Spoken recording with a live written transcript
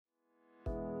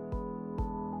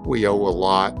We owe a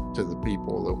lot to the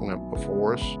people that went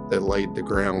before us, that laid the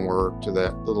groundwork to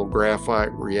that little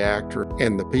graphite reactor,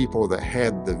 and the people that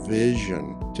had the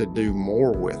vision to do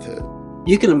more with it.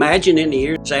 You can imagine in the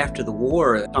years after the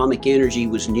war, atomic energy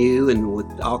was new and with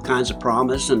all kinds of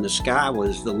promise, and the sky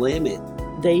was the limit.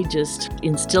 They just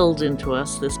instilled into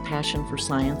us this passion for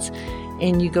science.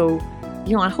 And you go,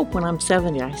 I hope when I'm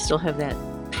 70, I still have that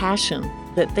passion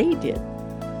that they did.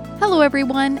 Hello,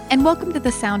 everyone, and welcome to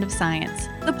The Sound of Science,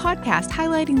 the podcast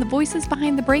highlighting the voices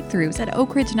behind the breakthroughs at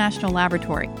Oak Ridge National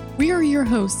Laboratory. We are your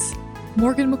hosts,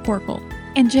 Morgan McCorkle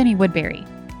and Jenny Woodbury.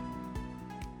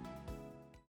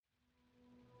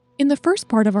 In the first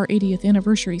part of our 80th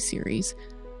anniversary series,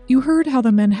 you heard how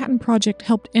the Manhattan Project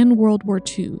helped end World War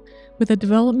II with the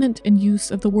development and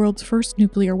use of the world's first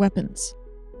nuclear weapons.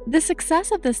 The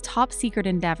success of this top-secret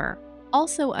endeavor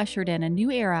also ushered in a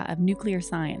new era of nuclear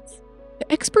science.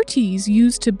 The expertise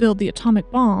used to build the atomic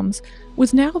bombs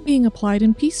was now being applied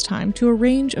in peacetime to a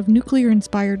range of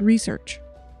nuclear-inspired research.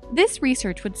 This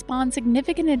research would spawn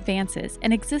significant advances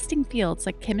in existing fields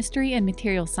like chemistry and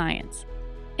material science,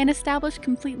 and establish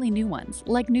completely new ones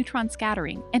like neutron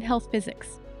scattering and health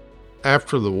physics.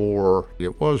 After the war,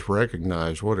 it was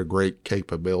recognized what a great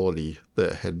capability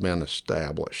that had been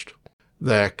established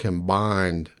that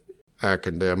combined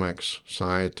academics,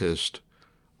 scientists,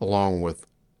 along with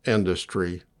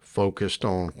industry focused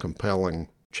on compelling,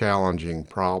 challenging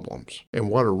problems. And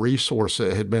what a resource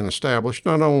that had been established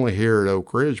not only here at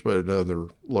Oak Ridge, but at other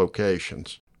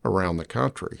locations around the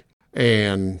country.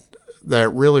 And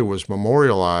that really was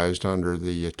memorialized under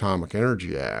the Atomic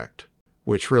Energy Act,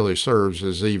 which really serves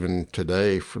as even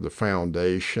today for the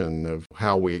foundation of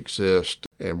how we exist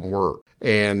and work.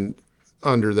 And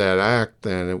under that act,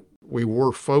 then, we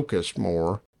were focused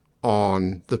more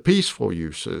on the peaceful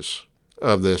uses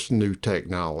of this new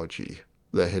technology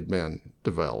that had been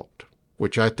developed,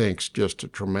 which I think is just a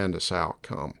tremendous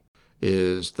outcome,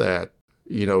 is that,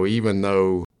 even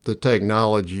though the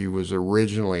technology was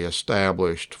originally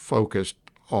established, focused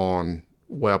on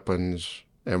weapons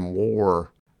and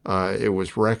war, it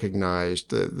was recognized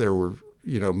that there were,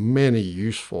 many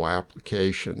useful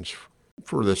applications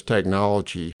for this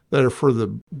technology that are for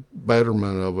the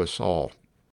betterment of us all.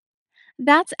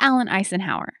 That's Alan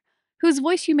Eisenhower, whose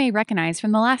voice you may recognize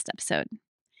from the last episode.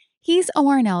 He's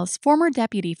ORNL's former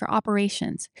deputy for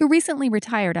operations who recently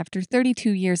retired after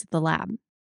 32 years at the lab.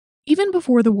 Even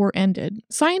before the war ended,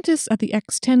 scientists at the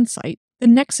X-10 site, the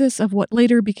nexus of what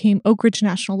later became Oak Ridge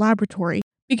National Laboratory,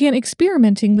 began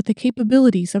experimenting with the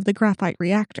capabilities of the graphite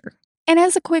reactor. And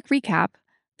as a quick recap,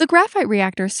 the graphite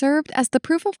reactor served as the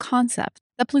proof of concept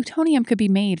that plutonium could be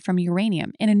made from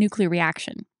uranium in a nuclear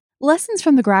reaction. Lessons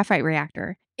from the graphite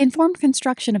reactor informed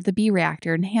construction of the B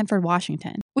reactor in Hanford,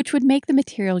 Washington, which would make the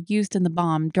material used in the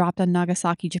bomb dropped on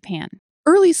Nagasaki, Japan.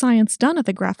 Early science done at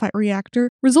the graphite reactor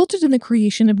resulted in the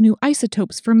creation of new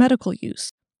isotopes for medical use,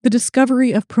 the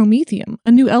discovery of promethium,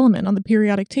 a new element on the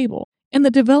periodic table, and the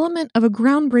development of a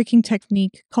groundbreaking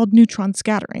technique called neutron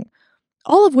scattering,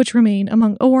 all of which remain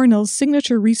among ORNL's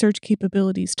signature research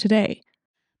capabilities today.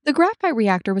 The graphite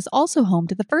reactor was also home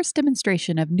to the first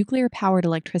demonstration of nuclear-powered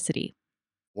electricity.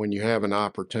 When you have an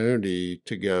opportunity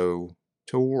to go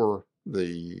tour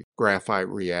the graphite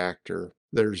reactor,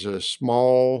 there's a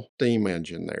small steam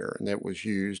engine there, and it was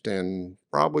used in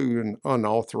probably an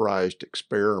unauthorized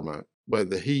experiment. But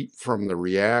the heat from the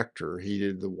reactor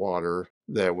heated the water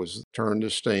that was turned to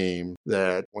steam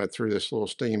that went through this little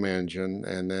steam engine,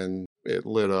 and then it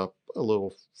lit up a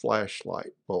little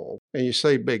flashlight bulb. And you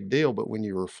say big deal, but when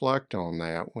you reflect on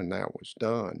that, when that was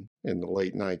done in the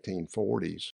late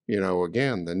 1940s,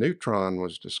 again, the neutron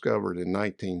was discovered in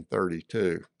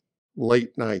 1932.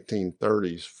 Late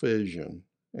 1930s fission,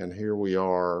 and here we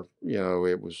are,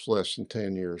 it was less than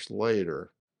 10 years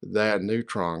later, that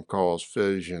neutron caused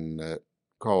fission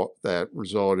that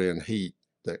resulted in heat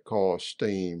that caused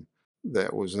steam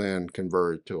that was then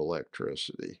converted to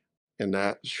electricity in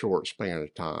that short span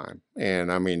of time. And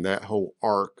that whole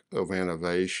arc of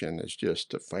innovation is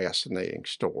just a fascinating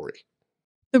story.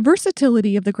 The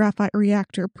versatility of the graphite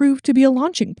reactor proved to be a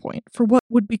launching point for what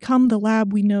would become the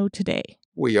lab we know today.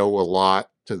 We owe a lot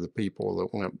to the people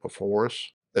that went before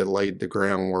us, that laid the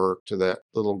groundwork to that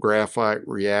little graphite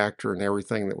reactor and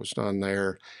everything that was done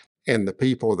there, and the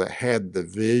people that had the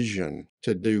vision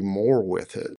to do more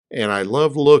with it. And I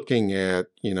love looking at,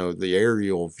 the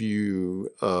aerial view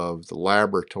of the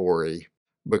laboratory,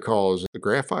 because the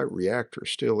graphite reactor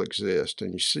still exists,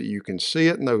 and you can see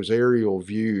it in those aerial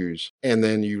views, and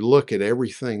then you look at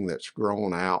everything that's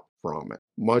grown out from it,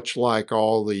 much like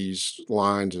all these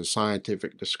lines of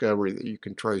scientific discovery that you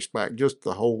can trace back, just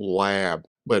the whole lab.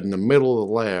 But in the middle of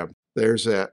the lab, there's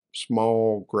that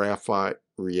small graphite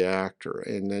reactor,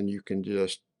 and then you can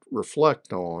just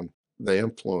reflect on the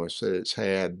influence that it's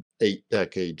had 8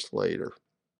 decades later.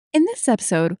 In this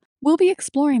episode, we'll be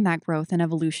exploring that growth and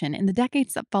evolution in the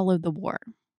decades that followed the war.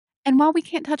 And while we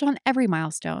can't touch on every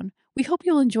milestone, we hope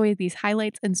you'll enjoy these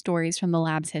highlights and stories from the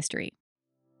lab's history.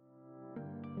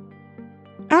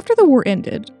 After the war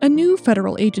ended, a new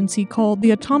federal agency called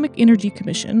the Atomic Energy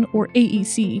Commission, or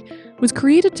AEC, was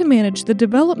created to manage the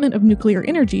development of nuclear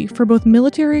energy for both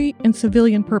military and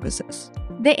civilian purposes.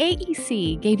 The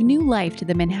AEC gave new life to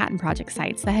the Manhattan Project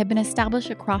sites that had been established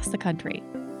across the country.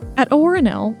 At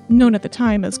ORNL, known at the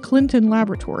time as Clinton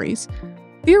Laboratories,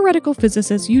 theoretical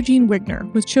physicist Eugene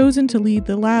Wigner was chosen to lead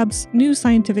the lab's new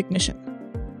scientific mission.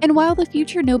 And while the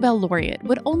future Nobel laureate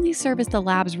would only serve as the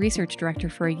lab's research director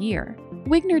for a year,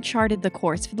 Wigner charted the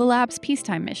course for the lab's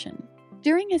peacetime mission.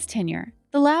 During his tenure,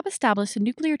 the lab established a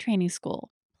nuclear training school,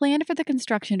 planned for the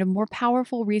construction of more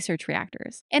powerful research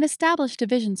reactors, and established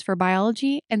divisions for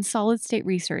biology and solid-state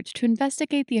research to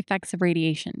investigate the effects of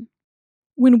radiation.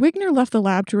 When Wigner left the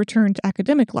lab to return to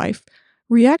academic life,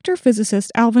 reactor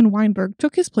physicist Alvin Weinberg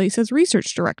took his place as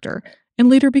research director and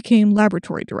later became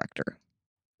laboratory director.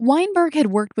 Weinberg had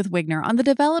worked with Wigner on the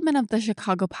development of the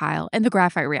Chicago pile and the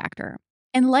graphite reactor,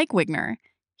 and like Wigner,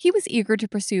 he was eager to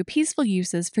pursue peaceful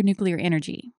uses for nuclear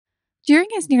energy. During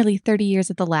his nearly 30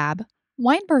 years at the lab,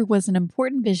 Weinberg was an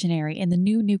important visionary in the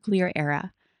new nuclear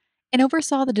era and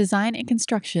oversaw the design and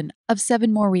construction of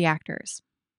 7 more reactors.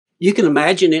 You can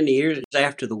imagine in the years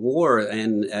after the war,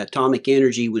 and atomic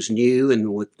energy was new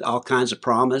and with all kinds of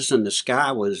promise, and the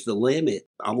sky was the limit,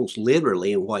 almost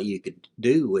literally, in what you could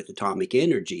do with atomic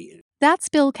energy. That's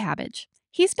Bill Cabbage.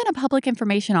 He's been a public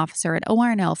information officer at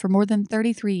ORNL for more than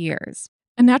 33 years.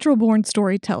 A natural-born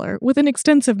storyteller with an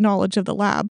extensive knowledge of the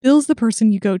lab, Bill's the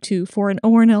person you go to for an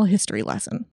ORNL history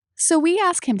lesson. So we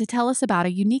asked him to tell us about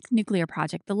a unique nuclear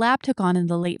project the lab took on in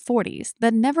the late 40s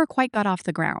that never quite got off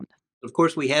the ground. Of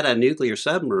course, we had nuclear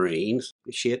submarines,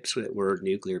 ships that were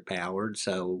nuclear powered,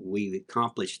 so we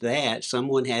accomplished that.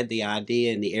 Someone had the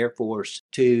idea in the Air Force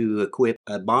to equip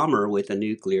a bomber with a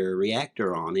nuclear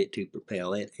reactor on it to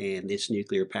propel it, and this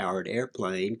nuclear powered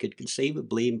airplane could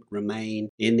conceivably remain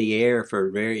in the air for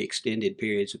very extended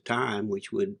periods of time,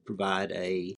 which would provide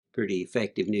a pretty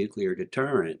effective nuclear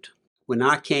deterrent. When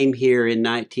I came here in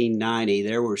 1990,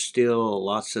 there were still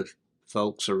lots of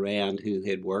folks around who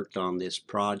had worked on this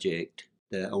project,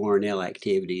 the ORNL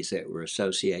activities that were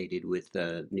associated with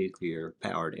the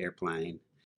nuclear-powered airplane.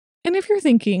 And if you're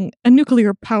thinking, a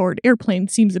nuclear-powered airplane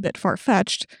seems a bit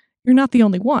far-fetched, you're not the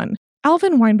only one.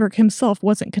 Alvin Weinberg himself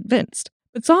wasn't convinced,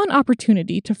 but saw an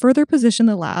opportunity to further position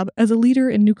the lab as a leader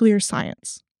in nuclear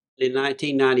science. In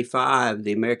 1995,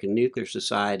 the American Nuclear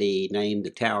Society named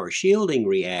the Tower Shielding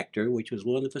Reactor, which was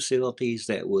one of the facilities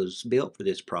that was built for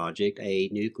this project, a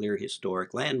nuclear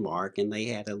historic landmark, and they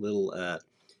had a little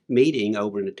meeting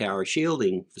over in the Tower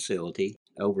Shielding facility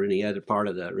over in the other part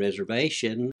of the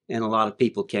reservation, and a lot of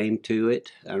people came to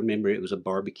it. I remember it was a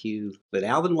barbecue, but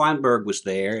Alvin Weinberg was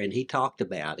there, and he talked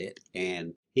about it,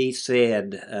 and he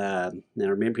said, and I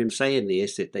remember him saying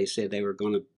this, that they said they were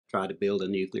going to try to build a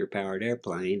nuclear-powered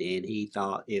airplane, and he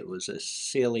thought it was a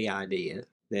silly idea,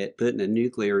 that putting a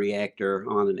nuclear reactor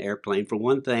on an airplane, for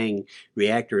one thing,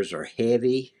 reactors are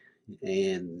heavy,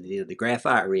 and the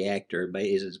graphite reactor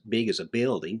is as big as a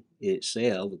building in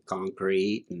itself with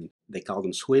concrete, and they call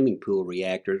them swimming pool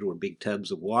reactors, or big tubs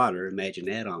of water. Imagine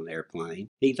that on an airplane.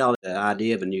 He thought the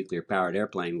idea of a nuclear-powered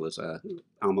airplane was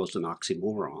almost an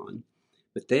oxymoron.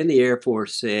 But then the Air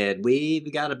Force said,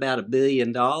 we've got about $1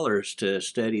 billion to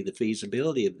study the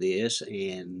feasibility of this,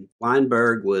 and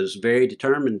Weinberg was very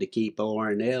determined to keep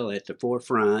ORNL at the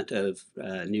forefront of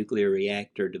nuclear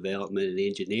reactor development and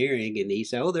engineering, and he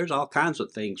said, there's all kinds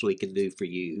of things we can do for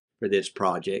you for this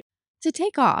project. To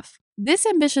take off, this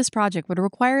ambitious project would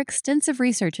require extensive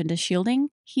research into shielding,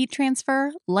 heat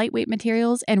transfer, lightweight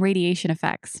materials, and radiation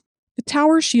effects. The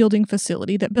tower shielding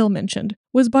facility that Bill mentioned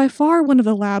was by far one of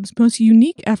the lab's most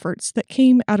unique efforts that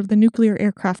came out of the nuclear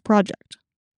aircraft project.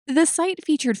 The site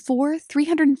featured 4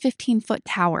 315-foot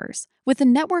towers with a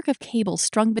network of cables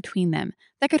strung between them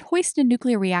that could hoist a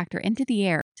nuclear reactor into the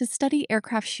air to study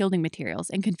aircraft shielding materials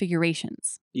and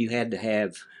configurations. You had to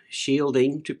have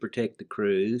shielding to protect the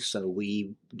crew, so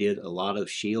we did a lot of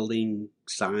shielding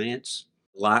science,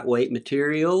 lightweight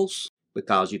materials,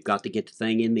 because you've got to get the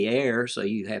thing in the air, so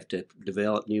you have to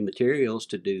develop new materials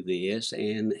to do this,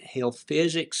 and health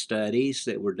physics studies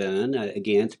that were done,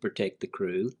 again, to protect the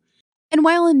crew. And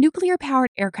while a nuclear-powered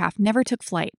aircraft never took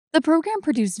flight, the program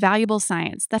produced valuable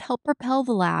science that helped propel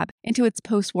the lab into its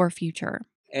post-war future.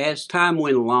 As time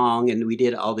went along and we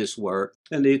did all this work,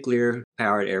 a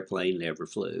nuclear-powered airplane never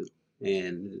flew.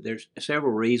 And there's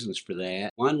several reasons for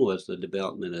that. One was the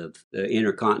development of the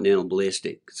intercontinental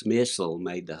ballistic missile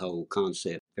made the whole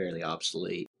concept fairly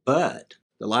obsolete. But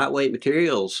the lightweight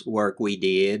materials work we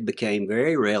did became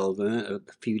very relevant a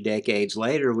few decades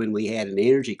later when we had an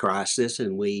energy crisis,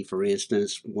 and we, for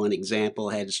instance, one example,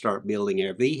 had to start building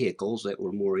our vehicles that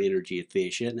were more energy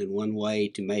efficient. And one way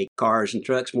to make cars and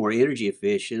trucks more energy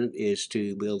efficient is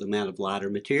to build them out of lighter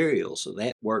materials. So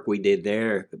that work we did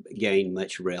there gained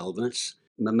much relevance.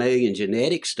 Mammalian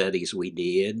genetic studies we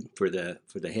did for the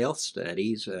health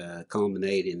studies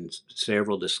culminated in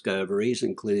several discoveries,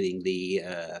 including the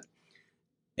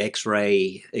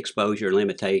X-ray exposure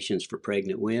limitations for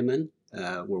pregnant women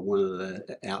were one of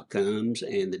the outcomes,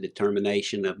 and the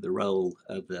determination of the role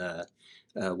of the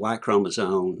Y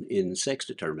chromosome in sex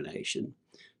determination.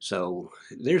 So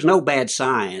there's no bad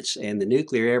science, and the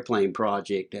nuclear airplane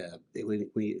project,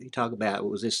 we talk about,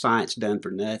 was this science done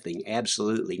for nothing?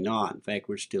 Absolutely not. In fact,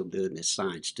 we're still doing this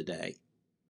science today.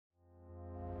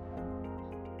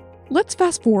 Let's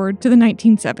fast forward to the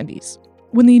 1970s,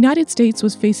 when the United States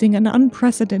was facing an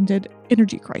unprecedented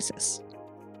energy crisis.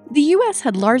 The U.S.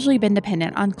 had largely been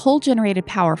dependent on coal-generated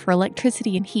power for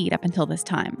electricity and heat up until this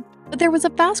time, but there was a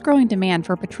fast-growing demand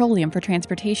for petroleum for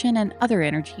transportation and other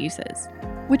energy uses,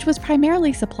 which was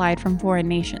primarily supplied from foreign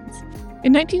nations.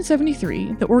 In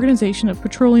 1973, the Organization of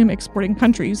Petroleum Exporting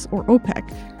Countries, or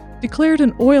OPEC, declared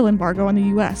an oil embargo on the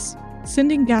U.S.,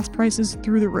 sending gas prices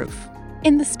through the roof.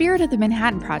 In the spirit of the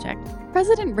Manhattan Project,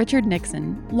 President Richard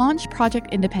Nixon launched Project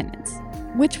Independence,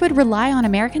 which would rely on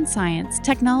American science,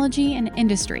 technology, and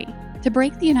industry to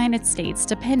break the United States'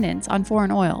 dependence on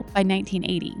foreign oil by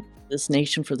 1980. This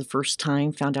nation, for the first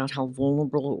time, found out how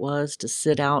vulnerable it was to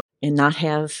sit out and not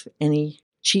have any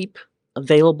cheap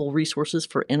available resources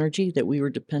for energy, that we were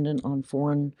dependent on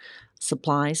foreign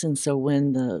supplies. And so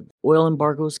when the oil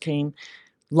embargoes came,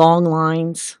 long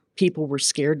lines, people were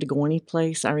scared to go any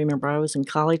place. I remember I was in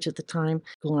college at the time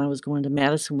when I was going to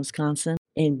Madison, Wisconsin,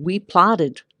 and we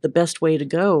plotted the best way to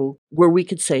go where we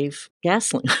could save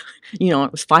gasoline.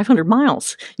 It was 500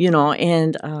 miles,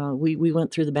 and we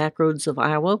went through the back roads of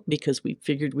Iowa because we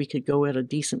figured we could go at a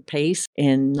decent pace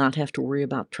and not have to worry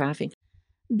about traffic.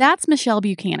 That's Michelle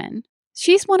Buchanan.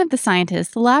 She's one of the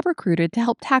scientists the lab recruited to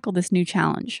help tackle this new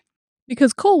challenge.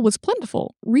 Because coal was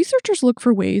plentiful, researchers looked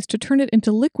for ways to turn it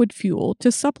into liquid fuel to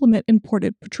supplement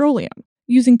imported petroleum.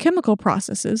 Using chemical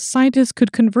processes, scientists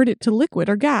could convert it to liquid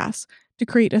or gas to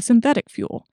create a synthetic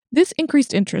fuel. This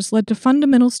increased interest led to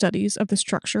fundamental studies of the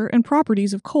structure and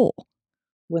properties of coal.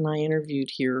 When I interviewed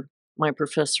here, my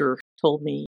professor told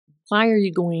me, "Why are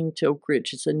you going to Oak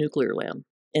Ridge? It's a nuclear lab."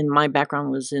 And my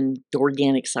background was in the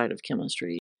organic side of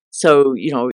chemistry. So,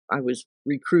 I was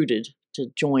recruited to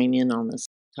join in on this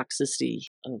toxicity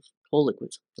of coal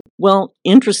liquids. Well,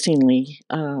 interestingly,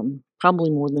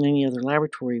 probably more than any other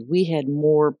laboratory, we had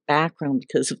more background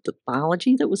because of the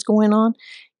biology that was going on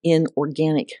in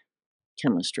organic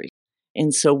chemistry.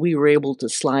 And so we were able to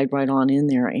slide right on in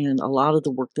there. And a lot of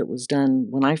the work that was done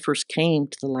when I first came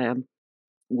to the lab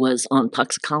was on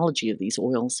toxicology of these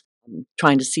oils,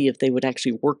 trying to see if they would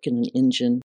actually work in an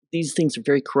engine. These things are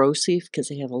very corrosive because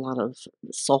they have a lot of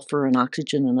sulfur and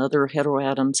oxygen and other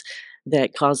heteroatoms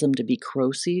that cause them to be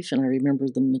corrosive. And I remember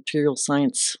the material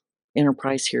science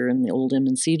enterprise here in the old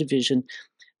M&C division,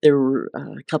 there were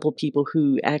a couple people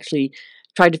who actually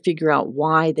tried to figure out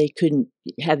why they couldn't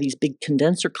have these big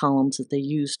condenser columns that they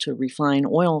use to refine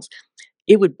oils.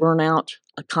 It would burn out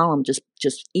a column,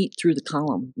 just eat through the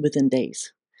column within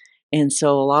days. And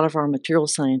so a lot of our material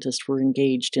scientists were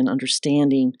engaged in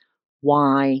understanding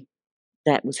why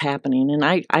that was happening. And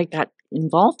I got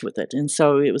involved with it. And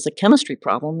so it was a chemistry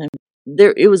problem. And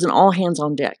it was an all hands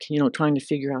on deck, trying to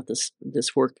figure out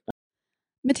this work.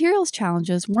 Materials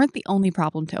challenges weren't the only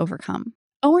problem to overcome.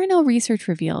 ORNL research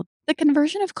revealed the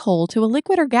conversion of coal to a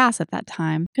liquid or gas at that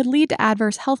time could lead to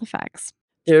adverse health effects.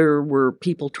 There were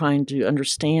people trying to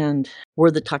understand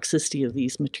where the toxicity of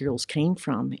these materials came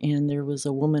from. And there was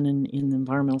a woman in the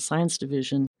environmental science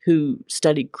division who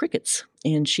studied crickets.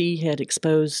 And she had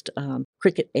exposed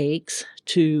cricket eggs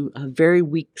to a very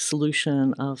weak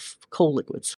solution of coal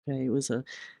liquids. Okay? It was a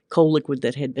coal liquid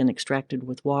that had been extracted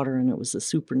with water, and it was the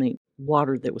supernatant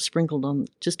water that was sprinkled on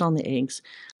the eggs.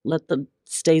 Let them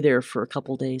stay there for a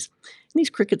couple days. And these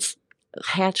crickets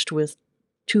hatched with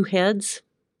 2 heads,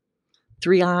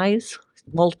 3 eyes,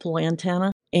 multiple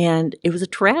antennae, and it was a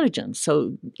teratogen.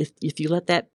 So if you let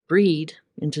that breed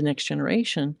into next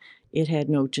generation, it had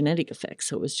no genetic effects.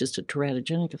 So it was just a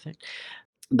teratogenic effect.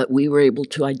 But we were able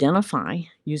to identify,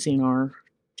 using our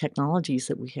technologies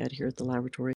that we had here at the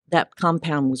laboratory. That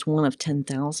compound was one of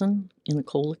 10,000 in a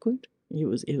coal liquid. It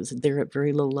was there at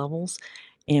very low levels,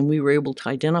 and we were able to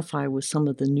identify with some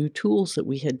of the new tools that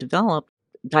we had developed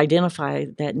to identify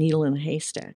that needle in a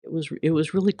haystack. It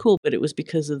was really cool, but it was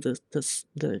because of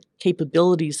the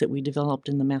capabilities that we developed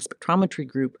in the mass spectrometry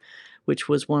group, which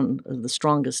was one of the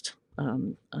strongest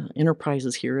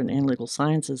enterprises here in analytical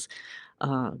sciences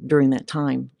during that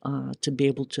time, to be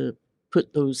able to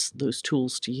put those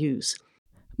tools to use.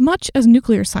 Much as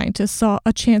nuclear scientists saw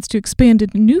a chance to expand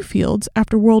into new fields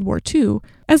after World War II,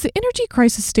 as the energy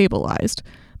crisis stabilized,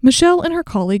 Michelle and her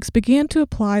colleagues began to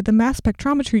apply the mass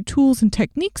spectrometry tools and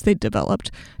techniques they'd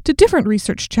developed to different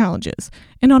research challenges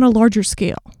and on a larger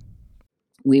scale.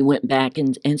 We went back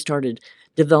and started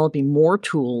developing more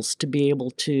tools to be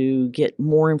able to get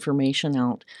more information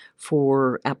out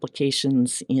for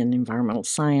applications in environmental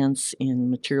science, in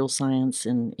material science,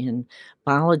 and in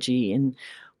biology. And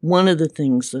one of the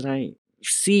things that I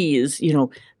see is,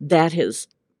 that has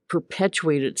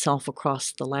perpetuated itself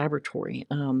across the laboratory.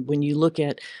 When you look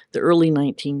at the early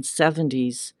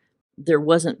 1970s, there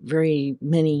wasn't very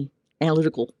many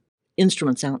analytical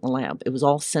instruments out in the lab. It was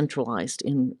all centralized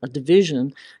in a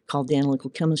division called the Analytical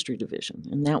Chemistry Division,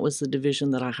 and that was the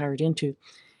division that I hired into.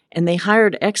 And they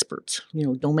hired experts,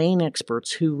 domain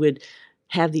experts who would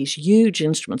have these huge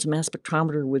instruments. A mass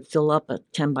spectrometer would fill up a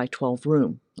 10 by 12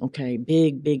 room, okay,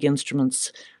 big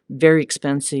instruments, very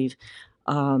expensive.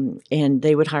 And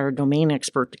they would hire a domain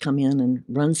expert to come in and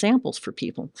run samples for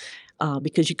people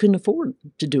because you couldn't afford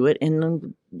to do it. And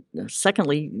then,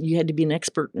 secondly, you had to be an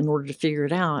expert in order to figure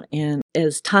it out. And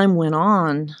as time went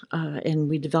on and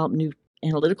we developed new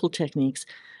analytical techniques,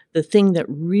 the thing that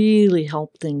really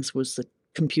helped things was the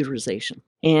computerization.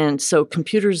 And so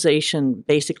computerization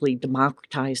basically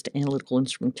democratized analytical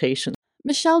instrumentation.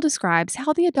 Michelle describes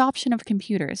how the adoption of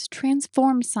computers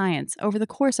transformed science over the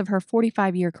course of her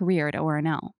 45-year career at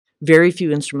ORNL. Very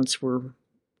few instruments were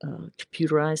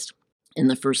computerized. And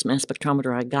the first mass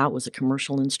spectrometer I got was a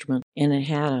commercial instrument, and it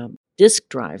had a disk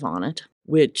drive on it,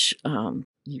 which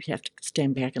you have to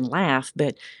stand back and laugh,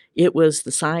 but it was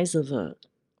the size of a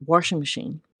washing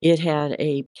machine. It had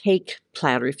a cake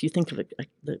platter. If you think of it,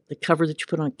 the cover that you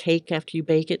put on cake after you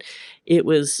bake it, it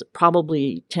was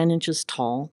probably 10 inches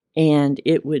tall. And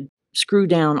it would screw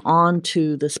down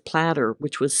onto this platter,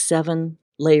 which was 7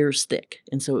 layers thick.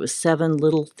 And so it was 7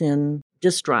 little thin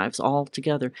disk drives all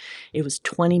together. It was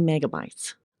 20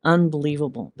 megabytes.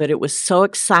 Unbelievable. But it was so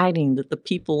exciting that the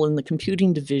people in the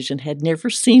computing division had never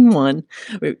seen one.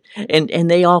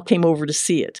 And they all came over to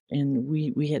see it. And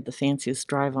we had the fanciest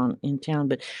drive in town.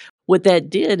 But what that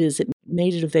did is it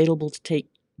made it available to take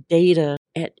data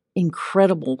at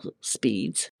incredible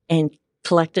speeds and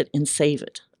collect it and save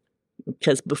it.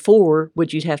 Because before,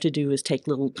 what you'd have to do is take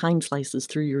little time slices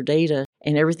through your data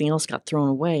and everything else got thrown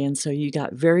away. And so you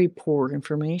got very poor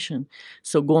information.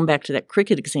 So going back to that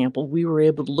cricket example, we were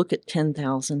able to look at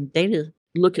 10,000 data,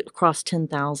 look at across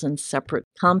 10,000 separate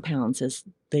compounds as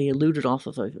they eluted off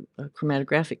of a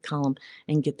chromatographic column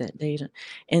and get that data.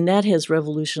 And that has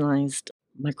revolutionized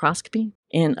microscopy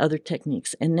and other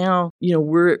techniques. And now,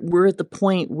 we're at the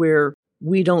point where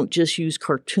we don't just use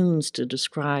cartoons to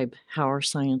describe how our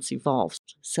science evolves.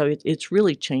 So it's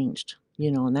really changed,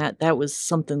 and that was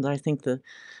something that I think the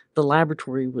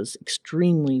laboratory was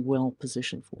extremely well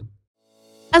positioned for.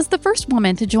 As the first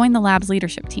woman to join the lab's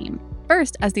leadership team,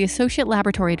 first as the Associate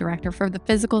Laboratory Director for the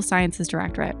Physical Sciences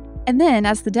Directorate, and then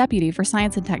as the Deputy for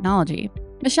Science and Technology,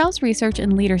 Michelle's research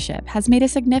and leadership has made a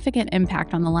significant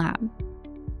impact on the lab.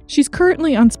 She's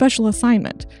currently on special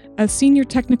assignment as Senior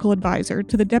Technical Advisor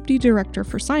to the Deputy Director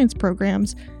for Science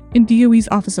Programs in DOE's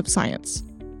Office of Science.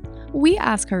 We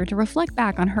ask her to reflect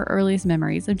back on her earliest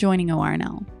memories of joining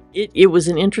ORNL. It was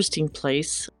an interesting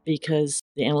place because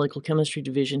the Analytical Chemistry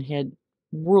Division had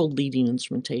world-leading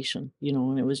instrumentation,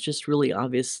 and it was just really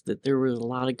obvious that there were a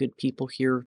lot of good people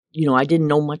here. I didn't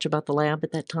know much about the lab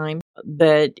at that time,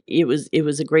 but it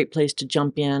was a great place to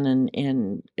jump in.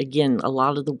 And again, a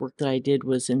lot of the work that I did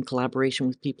was in collaboration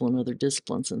with people in other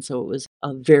disciplines. And so it was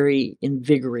a very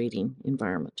invigorating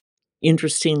environment.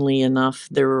 Interestingly enough,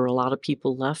 there were a lot of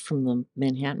people left from the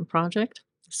Manhattan Project.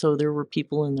 So there were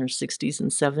people in their 60s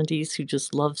and 70s who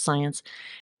just loved science.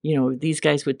 These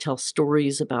guys would tell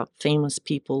stories about famous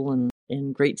people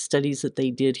and great studies that they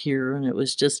did here. And it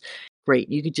was just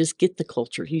great. You could just get the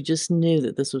culture. You just knew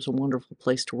that this was a wonderful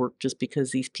place to work just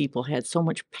because these people had so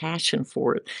much passion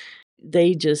for it.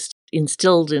 They just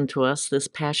instilled into us this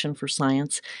passion for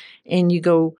science. And you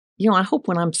go, I hope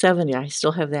when I'm 70, I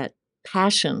still have that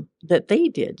passion that they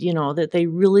did, that they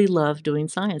really loved doing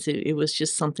science. It was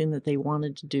just something that they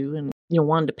wanted to do. And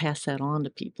wanted to pass that on to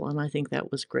people, and I think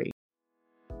that was great.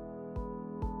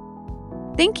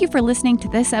 Thank you for listening to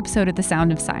this episode of The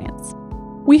Sound of Science.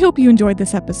 We hope you enjoyed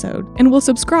this episode and will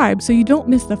subscribe so you don't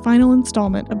miss the final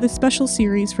installment of this special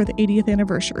series for the 80th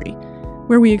anniversary,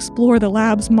 where we explore the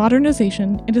lab's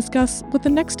modernization and discuss what the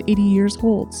next 80 years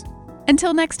holds.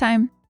 Until next time.